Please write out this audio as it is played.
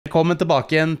Velkommen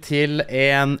tilbake igjen til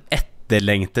en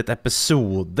etterlengtet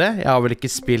episode. Jeg har vel ikke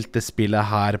spilt det spillet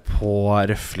her på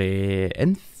røffelig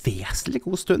en vesentlig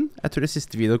god stund. Jeg tror det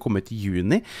siste video kom ut i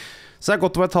juni. Så det har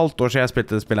gått over et halvt år siden jeg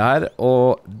spilte det spillet her,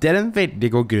 og det en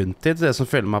veldig god grunn til. Det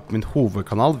som følger meg på min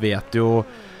hovedkanal vet jo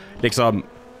liksom,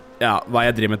 ja, hva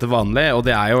jeg driver med til vanlig, og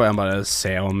det jo jeg bare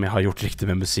se om jeg har gjort riktig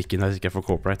med musikken, hvis ikke jeg får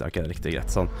copyright. Ok, det riktig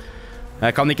greit, sånn.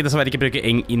 Jeg kan dessverre ikke bruke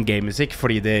in-game-musikk,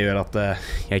 fordi det gjør at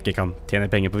jeg ikke kan tjene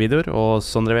penger på videoer, og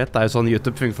som dere vet, det jo sånn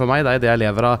YouTube fungerer for meg, det det jeg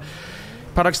lever av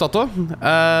per dags dato.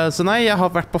 Så nei, jeg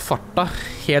har vært på farta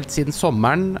helt siden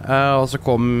sommeren, og så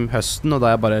kom høsten, og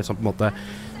da jeg bare sånn på en måte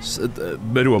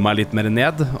roet meg litt mer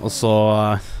ned, og så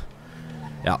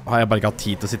ja, har jeg bare ikke hatt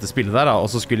tid til å sitte og spille der da.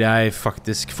 Og så skulle jeg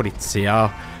faktisk for litt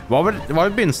siden, det var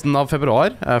i begynnelsen av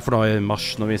februar, for nå i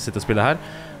mars når vi sitter og spiller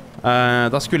her,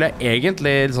 da skulle jeg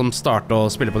egentlig liksom starte å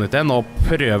spille på nytt igjen og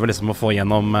prøve liksom å få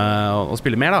gjennom å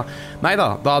spille mer da. Neida,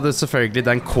 da hadde selvfølgelig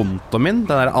den kontoen min,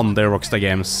 den der andre Rockstar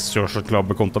Games Social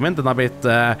Club-kontoen min, den har blitt,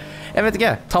 jeg vet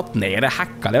ikke, tatt ned eller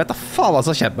hacka, jeg vet da faen hva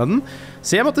som skjedde med den.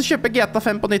 Så jeg måtte kjøpe GTA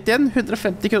 5 på nytt igjen,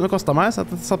 150 kroner kostet meg, så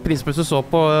jeg satt pris på hvis du så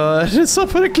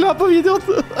på reklame på videoen.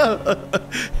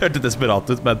 Hørte desperat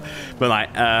ut, men nei,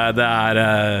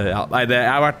 ja, nei, jeg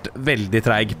har vært veldig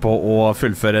treig på å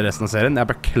fullføre resten av serien. Jeg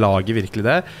beklager virkelig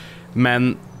det,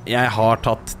 men jeg har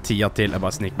tatt tida til, jeg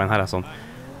bare sniker meg inn her, sånn.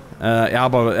 Jeg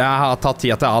har tatt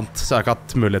tida til annet, så jeg har ikke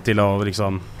hatt mulighet til å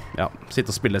liksom, ja, sitte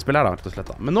og spille her da, rett og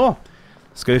slett da. Men nå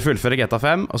skal vi fullføre GTA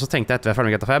 5, og så tenkte jeg etter vi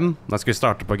ferdig med GTA 5, da skal vi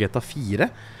starte på GTA 4,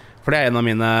 for det en av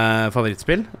mine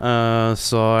favorittspill,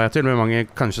 så jeg tror mange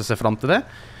kanskje ser frem til det.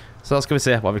 Så da skal vi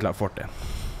se hva vi får til.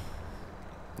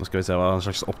 Nå skal vi se hva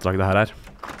slags oppdrag det her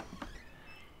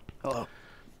Hello.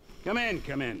 Come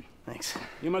in. Thanks.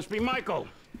 You must be Michael.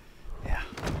 Yeah.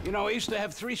 You know, I used to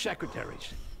have 3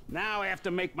 secretaries. Now I have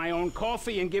to make my own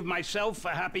coffee and give myself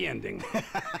a happy ending.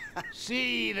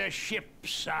 See, the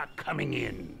ships are coming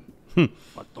in.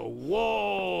 But the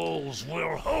walls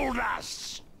will hold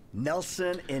us.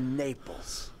 Nelson in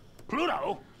Naples.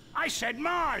 Pluto? I said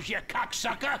Mars, you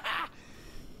cocksucker!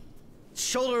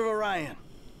 Shoulder of Orion.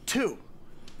 2.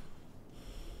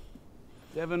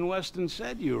 Devin Weston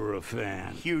said you were a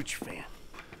fan. Huge fan.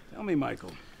 Tell me,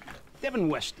 Michael, Devin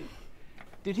Weston,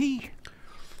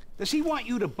 does he want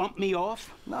you to bump me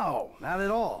off? No, not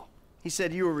at all. He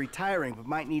said you were retiring but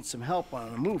might need some help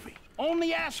on a movie.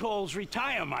 Only assholes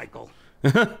retire, Michael.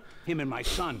 Him and my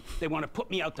son, they want to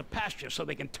put me out to pasture so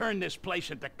they can turn this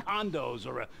place into condos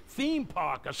or a theme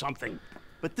park or something.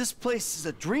 But this place is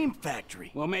a dream factory.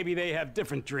 Well, maybe they have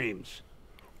different dreams.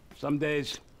 Some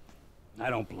days, I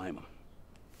don't blame them.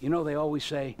 You know, they always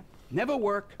say, never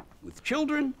work with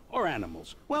children or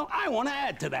animals. Well, I want to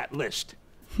add to that list.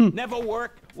 Never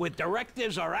work with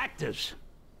directors or actors.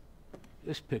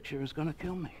 This picture is gonna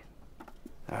kill me.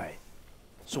 All right.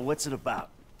 So what's it about?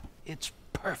 It's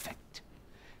perfect.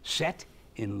 Set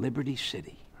in Liberty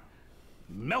City.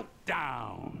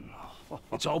 Meltdown.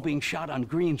 It's all being shot on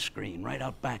green screen right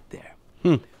out back there.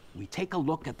 We take a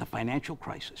look at the financial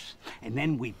crisis, and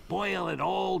then we boil it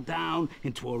all down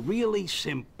into a really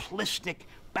simplistic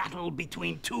battle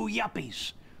between 2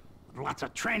 yuppies. With lots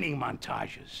of training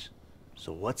montages.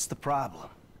 So what's the problem?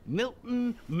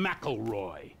 Milton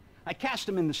McElroy. I cast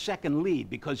him in the second lead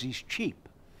because he's cheap.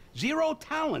 0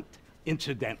 talent,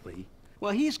 incidentally.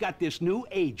 Well, he's got this new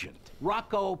agent,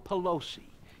 Rocco Pelosi.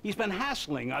 He's been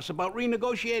hassling us about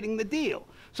renegotiating the deal.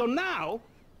 So now,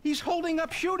 he's holding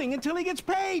up shooting until he gets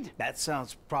paid. That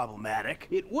sounds problematic.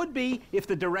 It would be if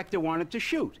the director wanted to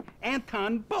shoot.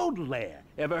 Anton Baudelaire.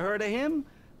 Ever heard of him?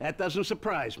 That doesn't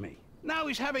surprise me. Now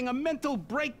he's having a mental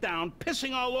breakdown,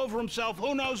 pissing all over himself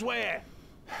who knows where.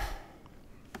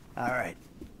 All right.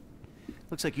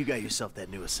 Looks like you got yourself that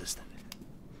new assistant.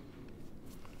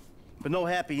 But no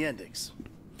happy endings.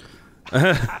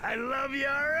 I love you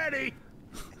already.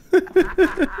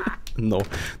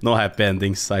 No happy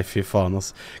endings, nei fy faen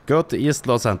ass. Go to East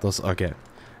Los Santos, ok.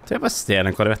 Tror jeg bare stjel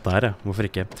en korvette her, hvorfor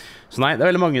ikke? Så nei, det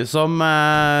veldig mange som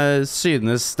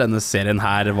synes denne serien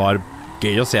her var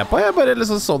gøy å se på. Jeg bare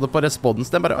liksom så det på respons,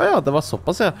 den bare, åja, det var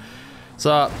såpass, ja. Så,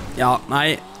 ja,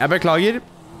 nei, jeg beklager.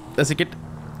 Det sikkert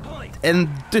en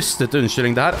dustete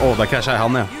unnskyldning det her. Da krasjer jeg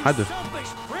han, ja. Hei du.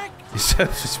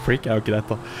 Selfish freak jo greit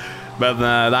da. Men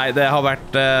nei, det har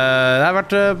vært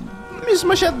mye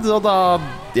som har skjedd, og da,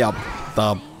 ja,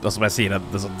 som jeg sier,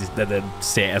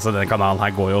 denne kanalen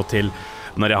her går jo til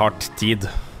når jeg har tid,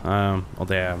 og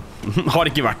det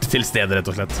har ikke vært til stede rett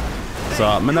og slett.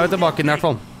 Så, men jeg tilbake i hvert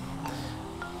fall.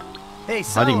 Hey,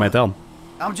 Han ringer meg til han.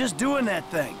 I'm just doing that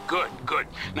thing. Good.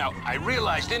 Now, I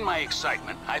realized in my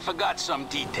excitement, I forgot some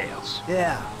details.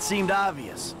 Yeah, it seemed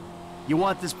obvious. You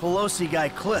want this Politi guy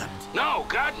clipped? No,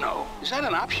 God, no. Is that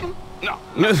an option? No,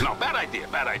 no, bad idea,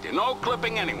 bad idea. No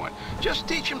clipping anyone. Just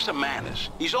teach him some manners.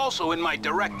 He's also in my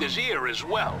director's ear as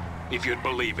well, if you'd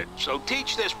believe it. So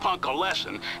teach this punk a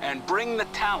lesson and bring the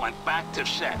talent back to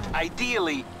set.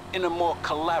 Ideally, in a more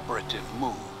collaborative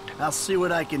mood. I'll see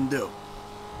what I can do.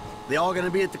 They all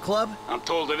gonna be at the club? I'm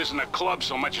told it isn't a club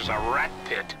so much as a rat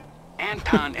pit.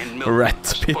 Anton and Milton are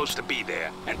supposed to be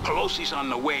there, and Pelosi's on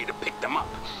the way to pick them up.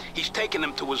 He's taking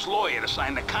them to his lawyer to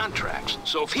sign the contracts.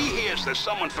 So if he hears there's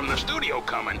someone from the studio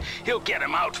coming, he'll get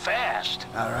him out fast.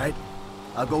 All right.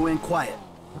 I'll go in quiet.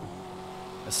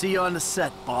 I'll see you on the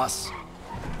set, boss.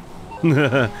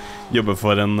 Jobber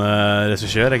for en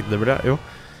regissør, ikke det burde jeg? Jo.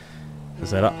 Jeg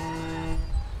ser da.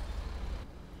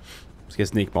 Skal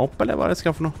jeg snike meg opp, eller hva er det jeg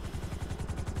skal for noe?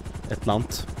 Et eller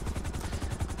annet.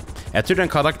 Jeg tror den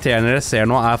karakteren dere ser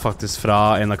nå er faktisk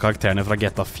fra en av karakterene fra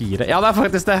GTA 4. Ja, det er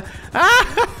faktisk det!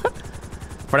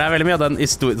 For det er veldig mye av den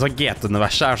historien, så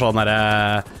GTA-universet er sånn der...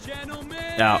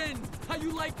 Ja,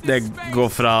 det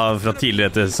går fra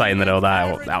tidligere til senere, og det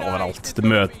er overalt. Det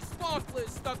møter...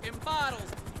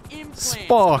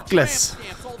 Sparkless!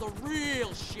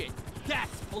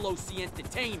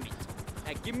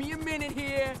 Give me a minute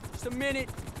here, just a minute.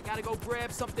 I gotta go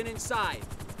grab something inside.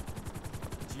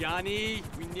 Johnny,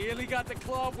 we nearly got the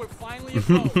club. We're finally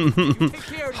afloat. You take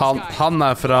care of these guys. Han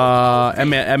er fra...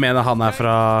 Jeg mener han er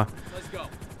fra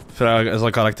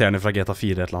altså, karakterene fra GTA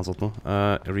 4 et eller annet sånt nå.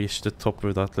 Reach the top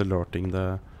without alerting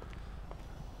the...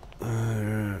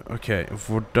 Ok,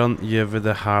 hvordan gjør vi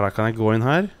det her da? Kan jeg gå inn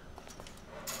her?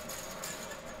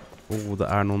 Det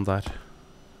er noen der.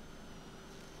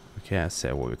 Ok, jeg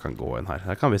ser hvor vi kan gå inn her.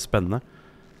 Her kan vi spenne.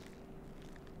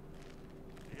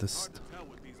 De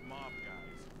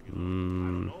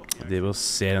vil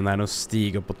se den der noe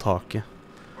stige opp på taket.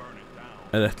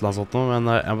 Eller et eller annet sånt noe, men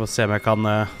jeg må se om jeg kan...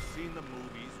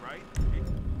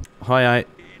 Har jeg...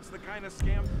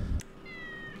 Jeg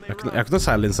har ikke noe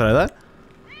seilinser i det?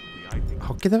 Jeg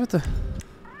har ikke det, vet du.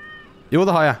 Jo,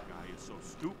 det har jeg.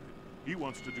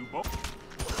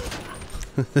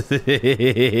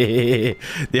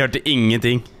 De hørte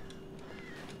ingenting.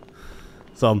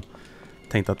 Sånn.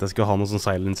 Tenkte at jeg skulle ha noe sånn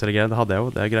silencer og greier. Det hadde jeg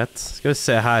jo, det er greit. Skal vi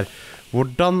se her.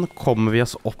 Hvordan kommer vi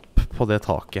oss opp på det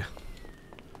taket?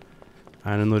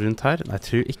 Er det noe rundt her? Nei, jeg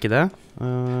tror ikke det. Det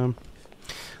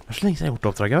er så lenge siden jeg har gjort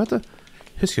oppdraget, vet du.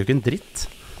 Husker jo ikke en dritt.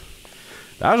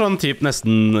 Det er sånn typ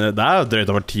nesten... Det er jo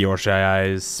drøyt over 10 år siden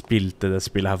jeg spilte det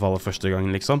spillet her for aller første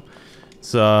gang, liksom.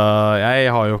 Så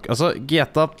jeg har jo... Altså,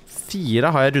 GTA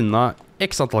 4 har jeg rundet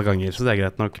x antall ganger, så det er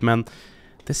greit nok, men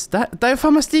det er jo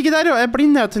faen meg stige der, jo! Jeg er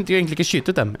blind, jeg tenkte jo egentlig ikke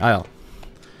skyte ut dem. Ja.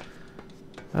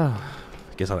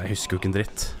 Ikke sant, jeg husker jo ikke en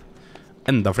dritt.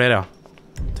 Enda flere, ja.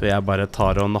 Så jeg bare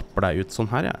tar og napper deg ut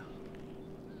sånn her, ja.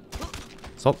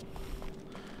 Sånn.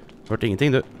 Hørte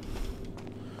ingenting, du.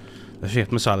 Det er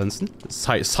skilt med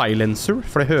silencer,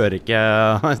 for det hører ikke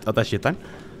at jeg skyter den.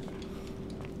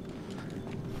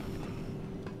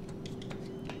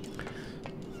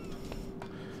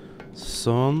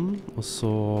 Sånn, og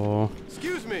så...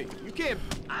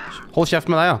 Hold kjeft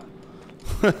med deg, ja.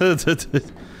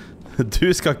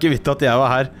 Du skal ikke vite at jeg var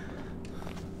her.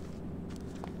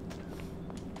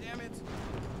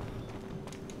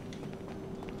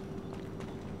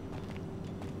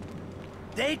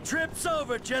 Day trip's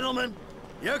over, gentlemen.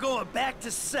 You're going back to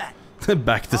set.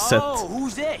 Back to set. Oh,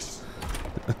 who's this?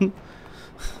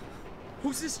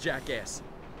 Who's this jackass?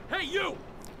 Hey, you!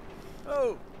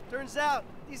 Oh, turns out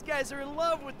these guys are in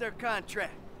love with their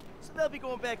contract. So they'll be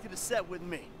going back to the set with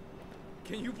me.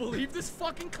 Can you believe this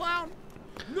fucking clown?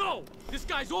 No! This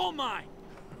guy's all mine!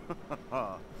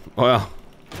 Ja.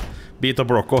 Beat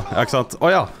up Rocco, ja, ikke sant?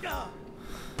 Ja.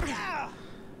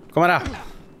 Kom her, ja.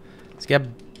 Skal jeg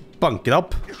banke deg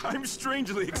opp? I'm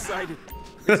strangely excited.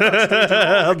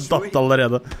 Datt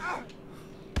allerede.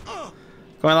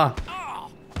 Kom igjen, da.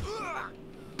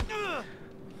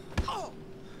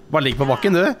 Bare ligg på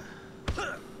bakken, du.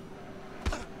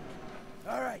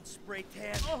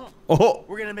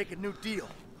 We're gonna make a new deal.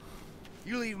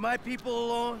 You leave my people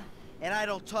alone, and I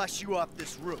don't toss you off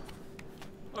this roof.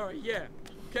 All right, yeah.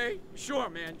 Okay? Sure,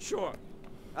 man, sure.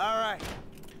 All right.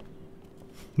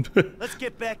 Let's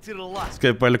get back to the lot.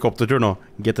 Skal vi på helikoptertur nå?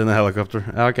 Get in a helicopter.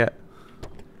 Ja, ok.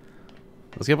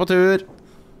 Da skal vi på tur.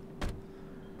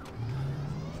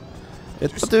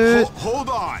 Ut på tur. Hold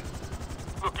on.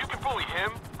 Look, you can bully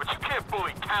him, but you can't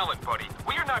bully talent, buddy.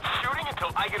 We are not shooting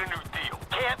until I get a new deal.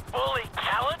 Can't bully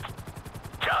talent?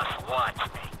 Just watch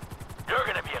me. You're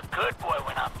gonna be a good boy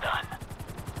when I'm done.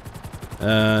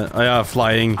 Ja,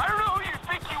 flying. I don't know who you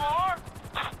think you are.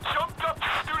 Just jumped up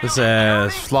to It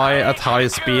says, fly at high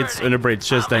speeds, under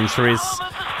bridges, dangerous,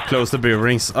 close the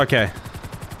buildings. Ok.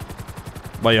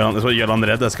 Hva gjør han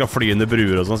redd? Jeg skal fly under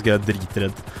bruer og sånn, skal jeg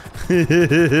dritredd.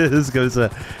 Skal vi se.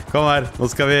 Kom her, nå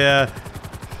skal vi...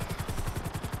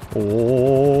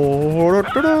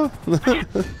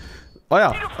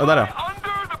 Åja, der ja.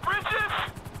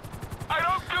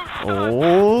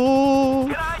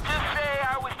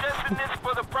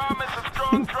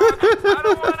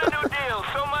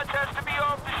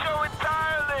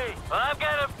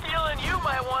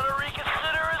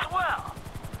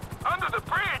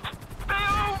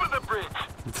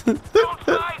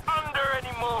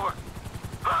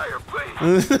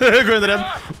 Gå under den.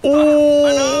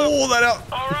 Der ja.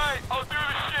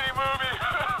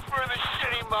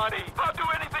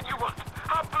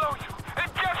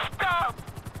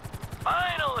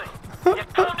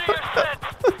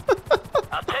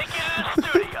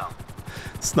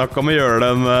 Snakk om å gjøre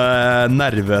dem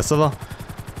nervøse da.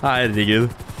 Herregud.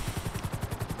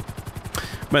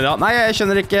 Men ja, nei, jeg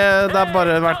skjønner ikke. Det har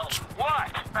bare vært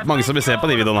mange som vil se på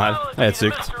de videoene her. Det er helt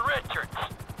sykt.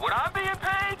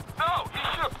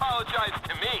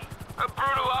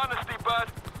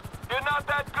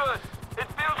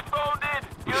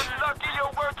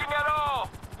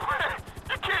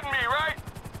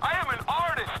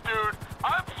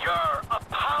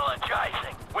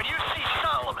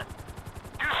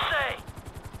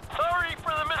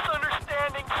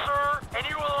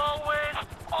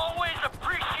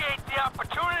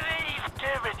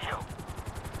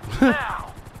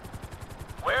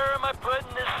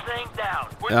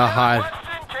 Ja, her.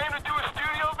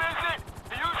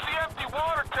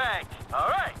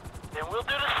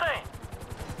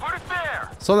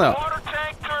 Sånn, ja.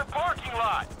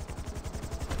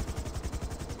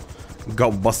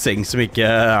 Gammel basseng som ikke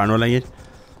er noe lenger.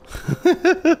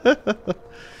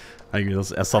 Herregud,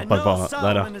 altså. Jeg satt bare på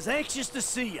der, ja. Anxious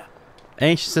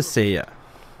to see you.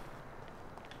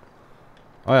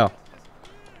 Åja.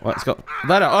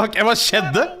 Der, ja. Ok, hva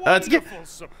skjedde? Jeg vet ikke.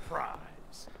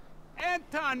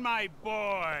 Anton, my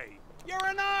boy! You're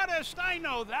an artist, I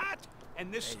know that!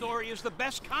 And this story is the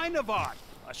best kind of art.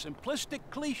 A simplistic,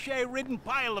 cliché-ridden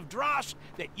pile of dross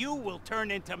that you will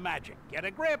turn into magic. Get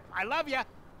a grip, I love ya!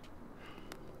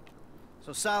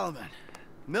 So Solomon,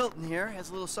 Milton here has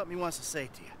a little something he wants to say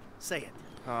to you. Say it.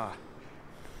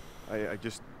 I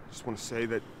just want to say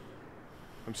that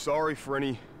I'm sorry for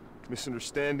any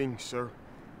misunderstanding, sir.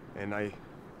 And I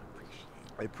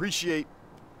appreciate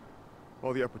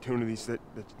all the opportunities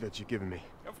that you've given me.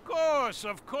 Of course,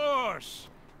 of course.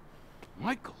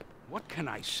 Michael, what can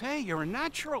I say? You're a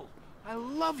natural. I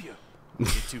love you. You're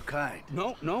too kind.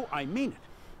 No, I mean it.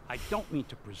 I don't mean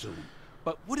to presume.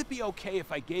 But would it be okay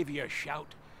if I gave you a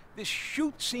shout? This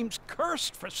shoot seems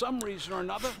cursed for some reason or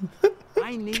another.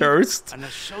 I need an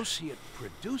associate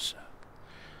producer.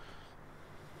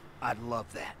 I'd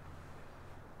love that.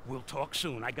 We'll talk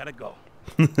soon. I gotta go.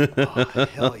 Oh,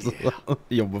 hell yeah.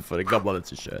 Jobber for en gammel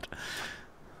regissør.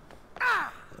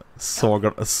 Så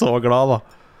glad da.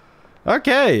 Ok.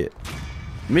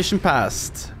 Mission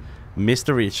passed.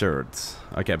 Mr. Richard.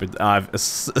 Ok,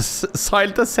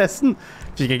 Silent Assassin.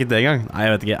 Fikk jeg ikke det engang? Nei,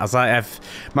 jeg vet ikke. Altså,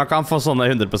 man kan få sånne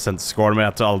 100% score, men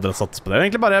jeg tror aldri har satset på det.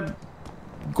 Egentlig bare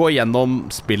gå gjennom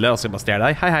spillet, og så bare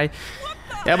stjele deg. Hei.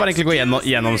 Jeg bare egentlig gå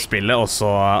gjennom spillet, og så...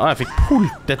 jeg fikk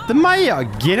pult etter meg, ja.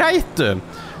 Greit, du.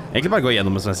 Egentlig bare gå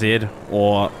gjennom det, som jeg sier,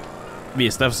 og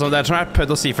vise det. Så det er som jeg har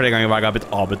prøvd å si flere ganger hver gang jeg har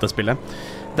blitt avbrutt av spillet.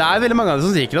 Det er veldig mange av dere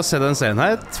som liker å se den serien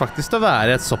her, faktisk til å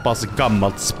være et såpass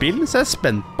gammelt spill, så jeg er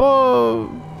spent på...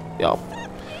 ja...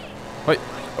 Oi,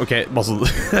 ok, bare sånn...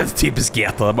 typisk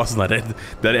GTA, det er bare sånn her...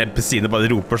 der NPC-ene bare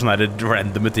roper sånne her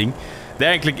randomme ting. Det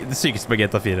er egentlig det sykeste på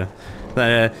GTA 4. Det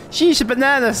er... Sheesh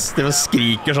bananas! Det var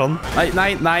skriker sånn. Nei,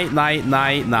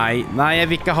 jeg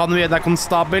vil ikke ha noe med deg,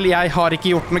 konstabel. Jeg har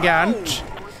ikke gjort noe gærent.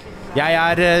 Jeg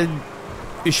er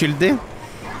uskyldig.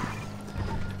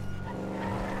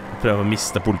 Prøver å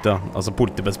miste politiet. Altså,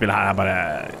 politiet på spillet her er bare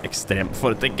ekstremt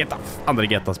for et andre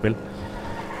GTA-spill.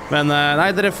 Men nei,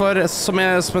 dere får, som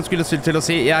jeg skulle til å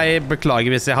si, jeg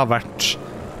beklager hvis jeg har vært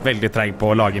veldig treg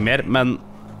på å lage mer, men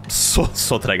så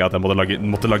treg at jeg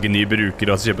måtte lage nye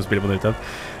brukere og kjøpe spill på nytt igjen.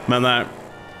 Men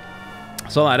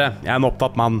sånn er det. Jeg er en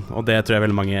opptatt mann, og det tror jeg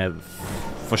veldig mange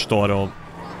forstår og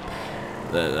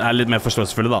er litt mer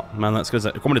forståelsesfulle da. Men skal vi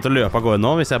se, kommer de til å løpe av gårde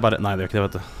nå hvis jeg bare... Nei, det gjør ikke det,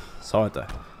 vet du. Så vet du.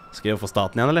 Skal jeg jo få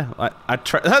staten igjen, eller?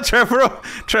 Nei,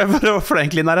 Trevor og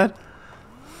Franklin er her.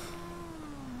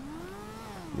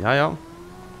 Ja.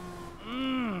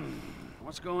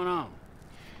 What's going on?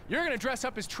 You're gonna dress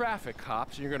up as traffic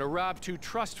cops and you're gonna rob 2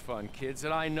 trust fund kids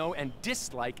that I know and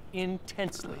dislike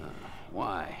intensely.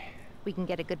 Why? We can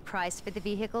get a good price for the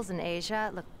vehicles in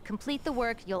Asia. Look, complete the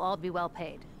work, you'll all be well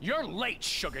paid. You're late,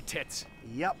 sugar tits.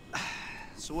 Yep.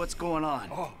 So what's going on?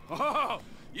 Oh,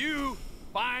 you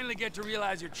finally get to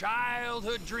realize your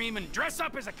childhood dream and dress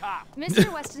up as a cop.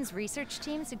 Mr. Weston's research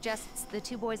team suggests the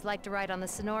two boys like to ride on the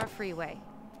Sonora Freeway.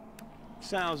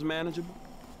 Sounds manageable.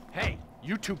 Hey,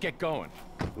 you two get going.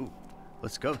 Ooh,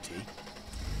 let's go, T.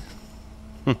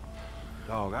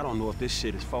 Dog, I don't know if this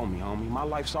shit is for me, homie. My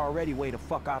life's already way the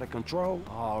fuck out of control.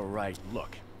 All right,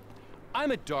 look.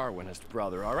 I'm a Darwinist,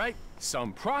 brother, all right?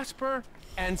 Some prosper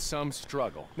and some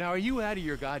struggle. Now, are you out of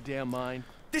your goddamn mind?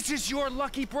 This is your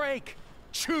lucky break.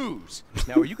 Choose.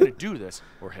 Now, are you gonna do this,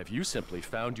 or have you simply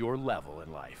found your level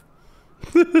in life?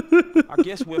 I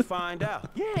guess we'll find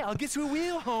out. Yeah, I'll get you a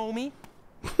wheel, homie.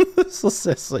 så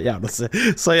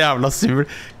jævla sur.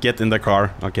 Get in the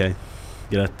car. Ok,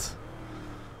 greit.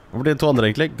 Hva blir det to andre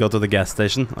egentlig? Go to the gas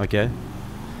station. Ok.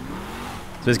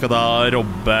 Så vi skal da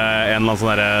robbe en eller annen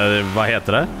sånn der... Hva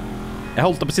heter det? Jeg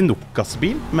holdt på å si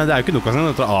Nokas-bil, men det er jo ikke Nokas,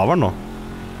 det er Averen nå.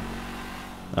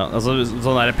 Ja, altså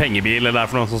sånn der pengebil, eller det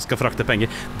er for noen som skal frakte penger.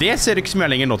 Det ser ikke så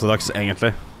mye lenger nå til dags,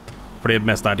 egentlig. Fordi det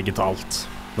meste er digitalt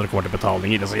når det kommer til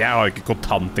betalinger. Altså, jeg har jo ikke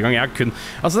kontant engang. Jeg har kun...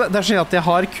 Altså, det er sånn at jeg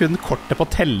har kun kortet på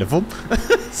telefon.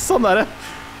 Sånn der.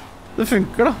 Det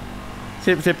funker da.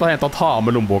 Slipp å hente at ha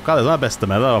med lommeboka, det som er beste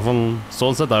med det. I hvert fall,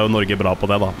 sånn sett er jo Norge bra på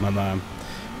det da. Men det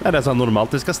er det som er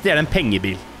normalt. Vi skal stjele en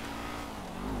pengebil.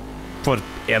 For en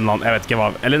eller annen, jeg vet ikke hva...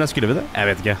 Eller skulle vi det? Jeg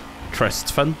vet ikke. Trust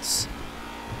funds.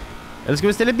 Eller skal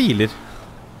vi stjele biler?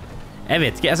 Jeg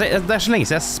vet ikke. Altså, det er så lenge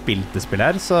siden jeg spilte spill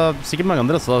her, så sikkert mange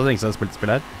andre også så lenge siden jeg spilte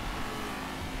spill her.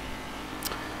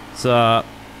 Så...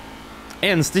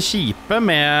 Eneste kjipe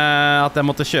med at jeg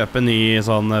måtte kjøpe en ny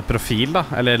sånn profil da,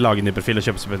 eller lage en ny profil og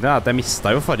kjøpe profil, er at jeg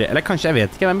mistet jo forrige, eller kanskje jeg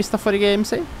vet ikke, jeg mistet forrige games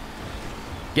i.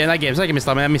 Nei, games har jeg ikke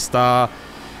mistet, men jeg mistet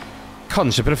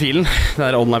kanskje profilen, den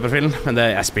der online-profilen, men det,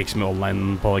 jeg spiller ikke så mye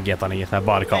online på GTA lenger, det er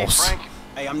bare kaos.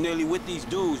 Hey, I'm nearly with these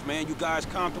dudes, man. You guys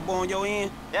comfortable on your end?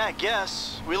 Yeah, I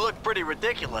guess. We look pretty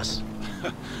ridiculous.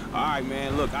 All right,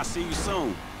 man. Look, I'll see you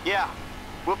soon. Yeah.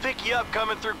 We'll pick you up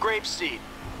coming through Grapeseed.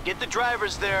 Get the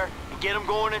drivers there and get them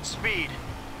going at speed.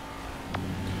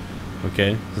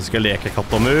 Ok, så skal jeg leke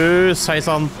katt og mus. Hei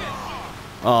sann.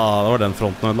 Ah, det var den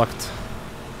fronten ødelagt.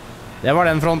 Det var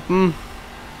den fronten.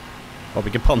 Håper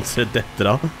ikke panseret detter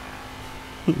av.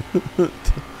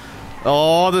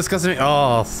 Åh, det skal se...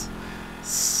 Åh,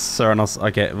 søren ass.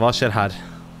 Ok, hva skjer her?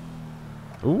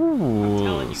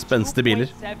 Spenstige biler.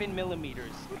 Hey,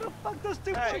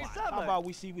 how about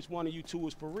we see which one of you two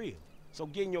is for real? So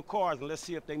get in your cars and let's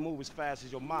see if they move as fast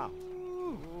as your mouth.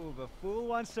 Ooh, the fool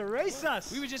wants to race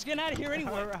us. We were just getting out of here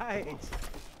anyway. All right.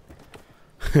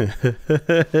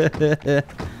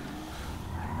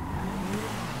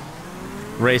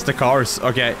 Race the cars,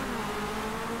 ok.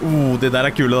 De der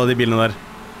er kule da, de bilene der.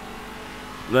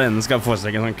 Den ene skal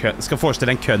forestille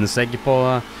en kønnsegg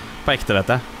på ekte, vet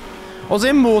jeg. Og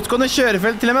så i motgående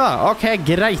kjørefelt til og med da. Ok,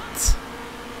 greit.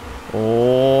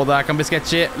 Åh, det her kan bli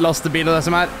sketchy. Lastebil og det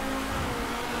som er.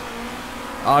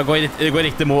 Ja, det går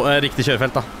riktig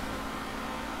kjørefelt da.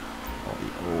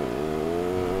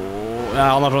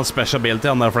 Ja, han har sånn special ability,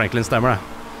 han der Franklin stemmer det.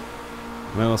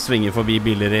 Med å svinge forbi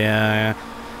biler i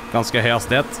ganske høy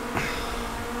hastighet.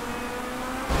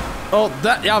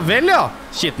 Ja vel ja!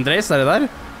 Skittent race, er det der?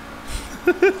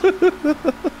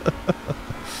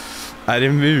 Er det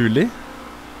mulig?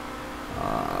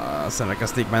 Se om jeg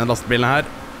kan stikke meg inn i lastebilen her.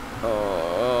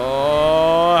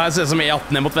 Jeg ser ut som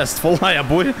E18 ned mot Vestfold her jeg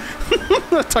bor.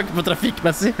 Takk på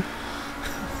trafikkmessig.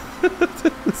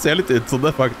 Det ser litt ut som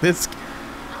det faktisk.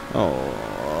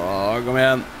 Kom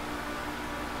igjen.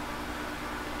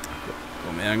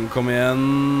 Kom igjen.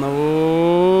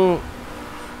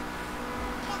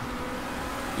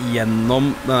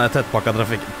 Gjennom denne tettpakka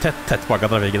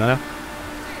trafikken her, ja.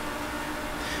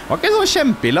 Det var ikke så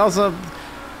kjempeille, altså.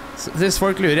 Hvis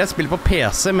folk lurer, jeg spiller på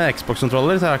PC med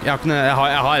Xbox-kontroller. Jeg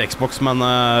har Xbox, men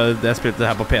jeg spilte det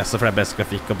her på PC for det er best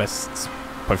grafikk og best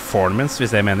performance,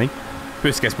 hvis det er mening.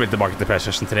 Husker jeg spilte tilbake til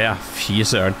PlayStation 3. Fy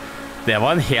søren. Det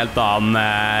var en helt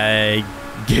annen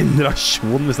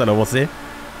generasjon, hvis det er lov å si.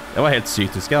 Det var helt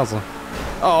sykt, husker jeg, altså.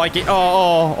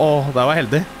 Det var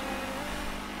heldig.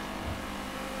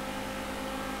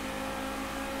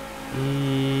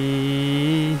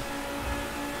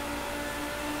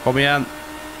 Kom igjen.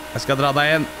 Jeg skal dra deg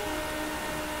inn.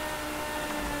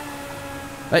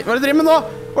 Nei, hva er det du driver med nå?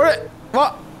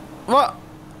 Hva?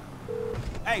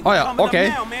 Ja, ok.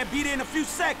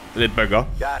 Litt bugga.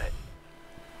 Got it.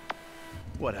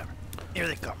 Whatever. Here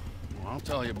they come. Well, I'll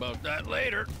tell you about that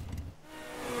later.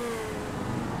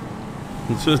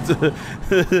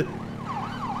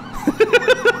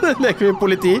 Leker vi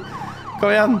politi? Kom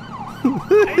igjen.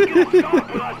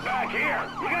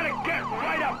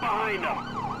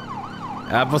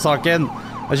 Jeg er på saken.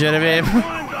 Da kjører vi.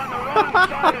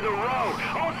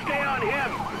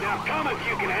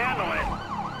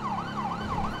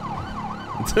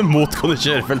 Mot kan du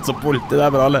kjøre felt som politi, det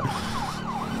er bra, eller?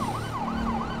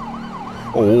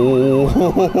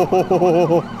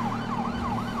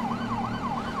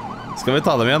 Skal vi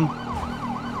ta dem igjen?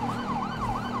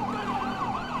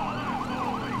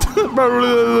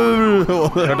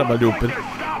 Hørte jeg bare roper.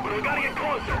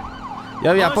 Ja,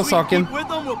 vi er på saken. Det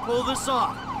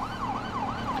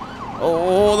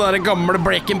er gamle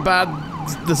Breaking Bad.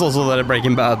 Det så også det er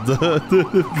Breaking Bad.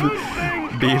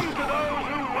 Bil.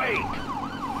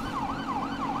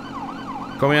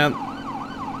 Kom igjen.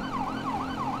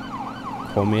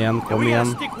 Kom igjen, kom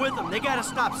igjen.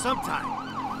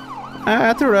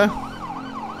 Jeg tror det.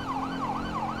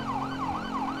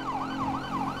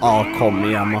 Kom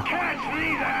igjen da.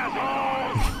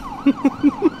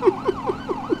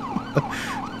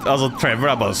 Altså, Trevor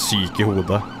er bare syk i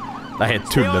hodet. Det er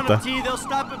helt tullete.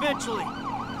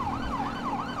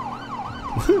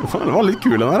 Det var litt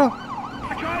kul den her da.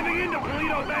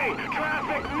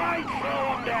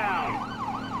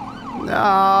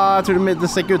 Ja, jeg tror det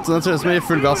ser ikke ut som det ser ut som i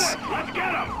full gass.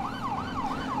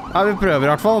 Ja, vi prøver i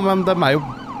hvert fall, men de er jo...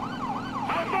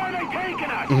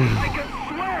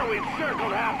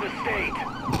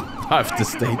 Half the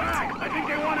state.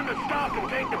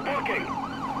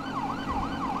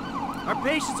 Our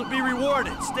patients will be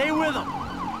rewarded. Stay with them.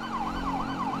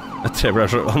 Jeg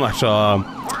tror han er så...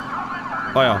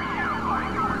 ja.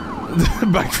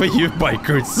 Back for you,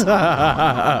 bikers.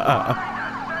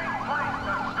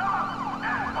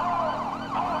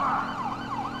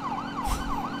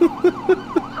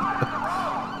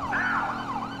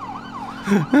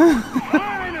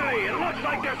 Finally, it looks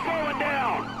like they're slowing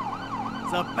down.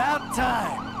 It's about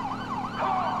time.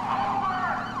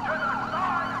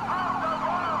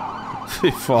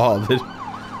 Fy fader.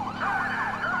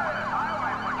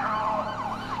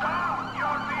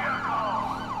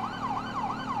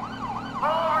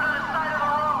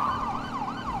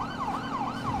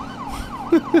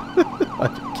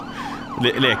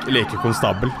 Leke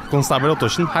konstabel. Konstabel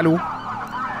Ottersen, hallo.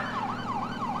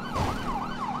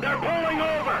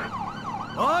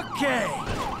 Okay.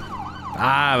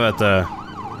 Nei, vet du.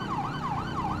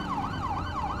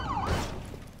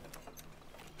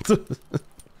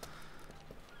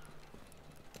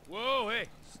 Whoa, hey,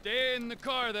 stay in the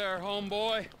car there,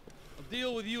 homeboy. I'll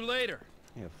deal with you later.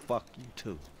 Yeah, fuck you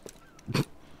too.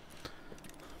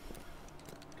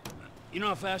 You know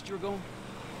how fast you were going?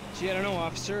 Gee, I don't know,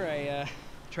 officer. I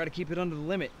try to keep it under the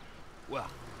limit. Well,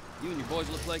 you and your boys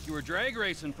look like you were drag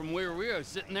racing from where we were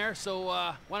sitting there, so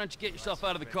why don't you get yourself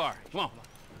out of the car? Come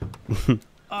on.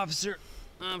 Officer.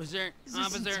 Officer. Is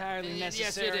this entirely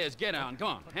necessary? Yes, it is. Get on. Come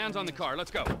on. Hands on the car.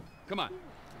 Let's go. Come on.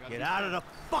 Get out of the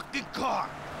fucking car.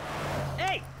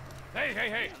 Hey! Hey!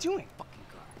 What are you doing? Fucking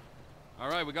All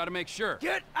right, we got to make sure.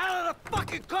 Get out of the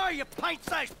fucking car, you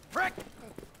pint-sized prick!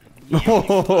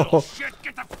 Oh, shit!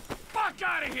 Get the fuck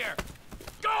out of here!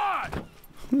 God!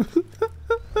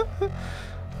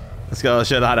 Jeg skal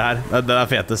kjøre her. Den er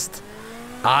fetest.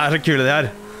 Det er så kule de her.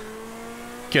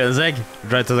 Kødesegg.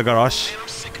 Right to the garage.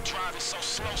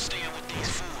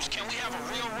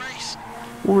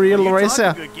 Real race,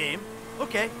 ja. Good game.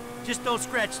 Okay, just don't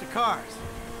scratch the cars.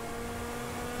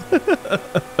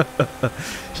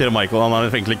 Kjører Michael, han er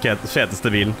egentlig ikke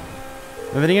feteste bilen.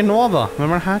 Hvem ringer nå da?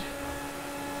 Hvem er det her?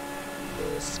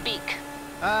 Speak.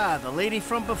 Ah, the lady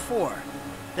from before.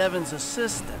 Devin's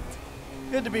assistant.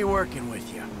 Good to be working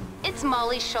with you. It's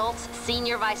Molly Schultz,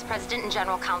 Senior Vice President and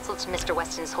General Counsel to Mr.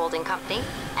 Weston's holding company.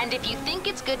 And if you think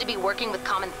it's good to be working with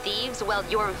common thieves, well,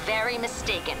 you're very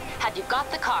mistaken. Have you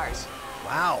got the cars?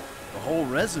 Wow, the whole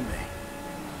resume.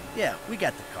 Yeah, we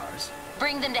got the cars.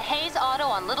 Bring them to Hayes Auto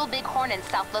on Little Bighorn in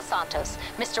South Los Santos.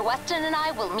 Mr. Weston and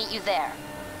I will meet you there.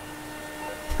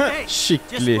 Hey,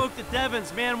 just spoke to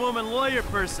Devin's man-woman lawyer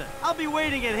person. I'll be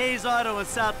waiting at Hayes Auto in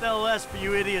South LS for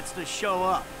you idiots to show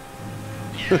up.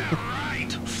 Yeah,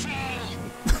 right, fool.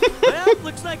 Well,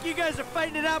 looks like you guys are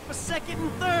fighting it out for second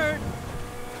and third.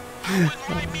 I wouldn't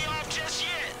write me off just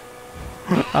yet.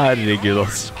 Herregud,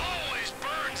 altså. Always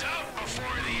burns out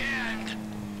before the end.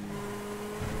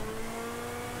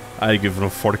 Herregud, for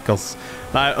noen folk, altså.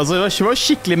 Nei, altså, hun var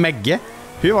skikkelig megge.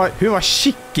 Hun var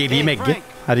skikkelig megge.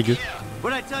 Herregud.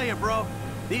 What'd I tell you, bro?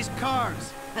 These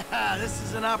cars. This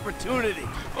is an opportunity.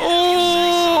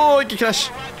 Åh, ikke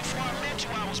krasj.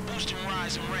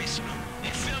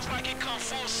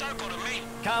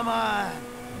 Come on.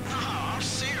 No, I'm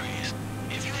serious.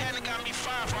 If you hadn't got me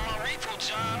fired retired from my repo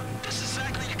job, this is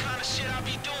exactly the kind of shit I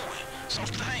be doing. So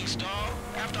thanks, dog.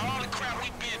 After all the crap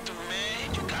we've been through,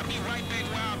 man, you got me right back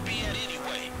where I'll be at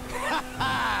anyway.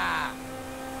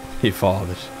 Fy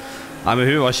fader. Nei, men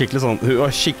hun var skikkelig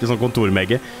sånn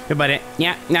kontormegge. Hun bare,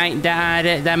 ja, nei, det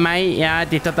er meg, jeg er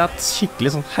ditt og datt.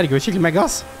 Skikkelig sånn, herregud, skikkelig megge,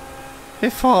 ass.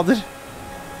 Fy fader.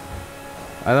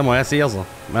 Nei, det må jeg si, altså.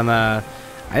 Men,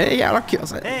 nei, jævla kul,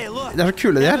 altså. Hey, look, det er så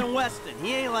kule de her. Weston,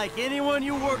 he ain't like anyone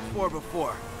you worked for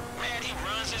before. Man, he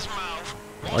runs his mouth.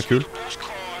 Det er kul.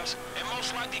 Cars, and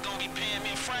most likely gonna be paying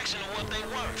me a fraction of what they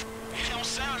worth. It don't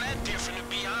sound that different, to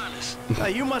be honest.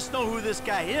 You must know who this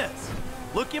guy is.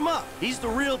 Look him up. He's the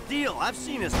real deal. I've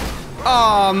seen his...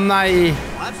 Oh, nei.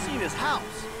 I've seen his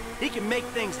house. He can make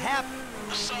things happen.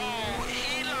 So,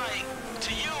 he like,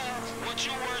 to you, what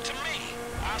you were to me.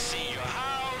 I see your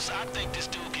house. I think this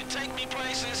dude can take me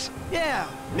places. Yeah,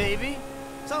 maybe.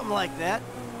 Something like that.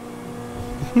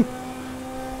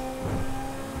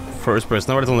 First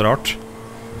person var litt sånn rart.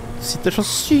 Du sitter så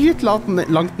sykt lavt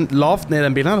ned i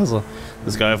den bilen her, altså.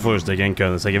 Det skal jeg forestille en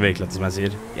kønne, så ikke virkelig, som jeg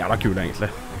sier. Jævla kul, egentlig.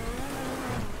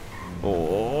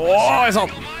 Åh, sant!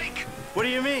 What do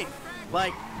you mean?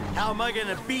 Like, how am I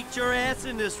gonna beat your ass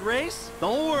in this race?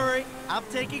 Don't worry, I'm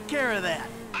taking care of that.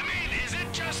 I mean, is it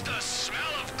just a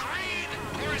smell of greed?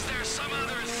 Or is there some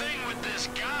other thing with this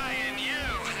guy and you?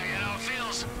 You know,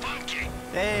 feels funky.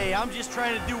 Hey, I'm just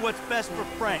trying to do what's best for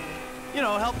Frank. You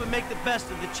know, help him make the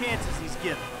best of the chances he's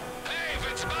given. Hey, if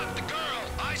it's about the girl,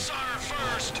 I saw her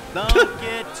first. Don't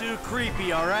get too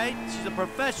creepy, all right? She's a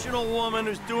professional woman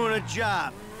who's doing a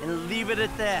job. And leave it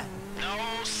at that.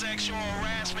 No sexual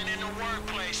harassment in the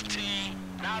workplace, T.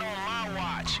 Not on my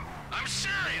watch. I'm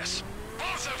serious.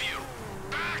 Both of you.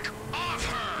 Back off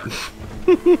her.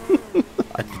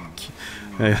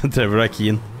 Trevor er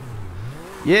keen.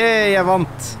 Yeah, jeg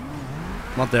vant.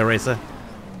 Vant det racet.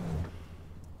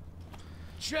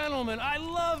 Gentlemen, I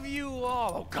love you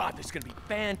all. Oh, God, this is going to be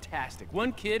fantastic.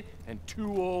 One kid and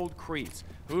two old creeps.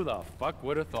 Who the fuck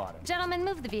would have thought it? Gentlemen,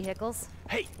 move the vehicles.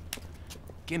 Hey,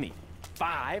 gimme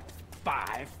 5,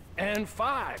 5, and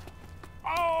 5.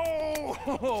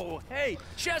 Oh, hey,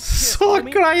 just så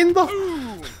klein da.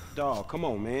 Dog, come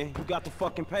on, man. You got the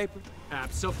fucking paper?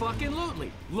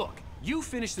 Abso-fucking-lutely. Look, you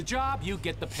finish the job, you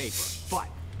get the paper. But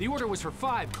the order was for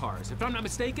 5 cars. If I'm not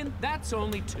mistaken, that's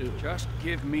only 2. Just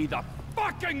give me the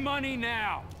fucking money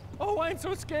now! Oh, I'm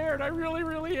so scared. I really,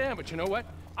 really am. But you know what?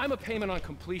 I'm a payment on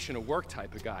completion of work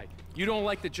type of guy. You don't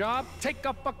like the job? Take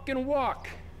a fucking walk.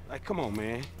 Like, come on,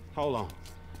 man. Hold on.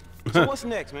 So what's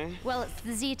next, man? Well, it's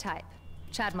the Z-type.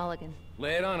 Chad Mulligan.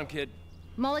 Lay it on him, kid.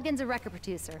 Mulligan's a record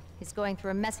producer. He's going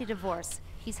through a messy divorce.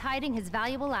 He's hiding his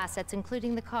valuable assets,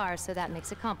 including the car, so that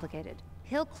makes it complicated.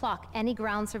 He'll clock any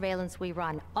ground surveillance we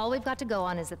run. All we've got to go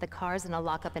on is that the car's in a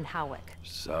lockup in Howick.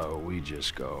 So we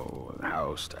just go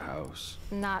house to house?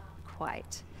 Not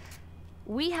quite.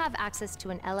 We have access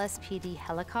to an LSPD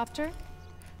helicopter.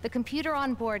 The computer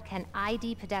on board can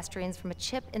ID pedestrians from a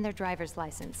chip in their driver's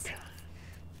license.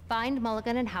 Find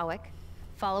Mulligan in Howick,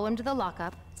 follow him to the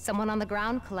lockup, someone on the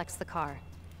ground collects the car.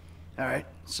 All right,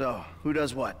 so who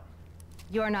does what?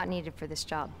 You're not needed for this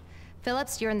job.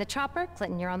 Phillips, you're in the chopper,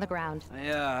 Clinton, you're on the ground.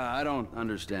 Yeah, I don't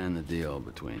understand the deal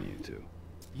between you two.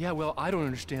 Yeah, well, I don't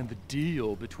understand the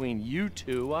deal between you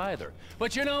two either.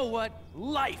 But you know what?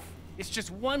 Life is just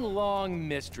one long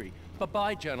mystery.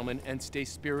 Bye-bye, gentlemen, and stay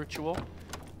spiritual.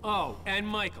 Oh, and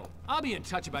Michael, I'll be in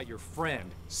touch about your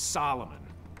friend, Solomon.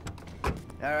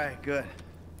 All right, good.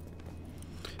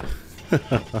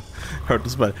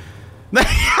 Hørtes bare... Nei!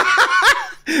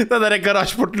 Den der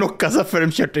garasjeporten lukket seg før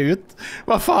de kjørte ut.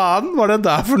 Hva faen var det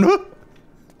der for noe?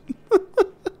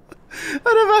 Det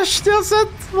er det verste jeg har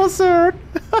sett. Hva søren?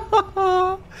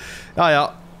 Ja.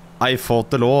 I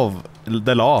fought the lov.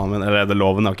 Det la, men eller det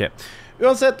loven, ok.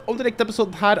 Uansett, om du likte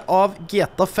episoden her av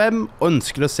GTA 5 og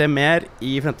ønsker å se mer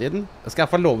i fremtiden, jeg skal i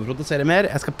hvert fall love å produsere mer.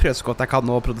 Jeg skal prøve så godt jeg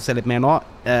kan å produsere litt mer nå.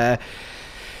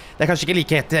 Det er kanskje ikke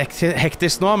like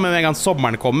hektisk nå, men en gang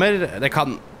sommeren kommer, det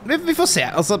kan... Vi får se,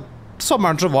 altså...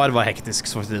 Sommeren så var hektisk,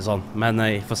 så det sånn. Men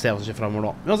vi får se hva som skjer fremover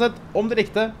nå. Uansett, om du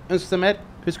likte, ønsker å se mer,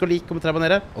 husk å like, kommentere,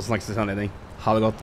 abonnere, og snakkes til en anledning. Ha det godt.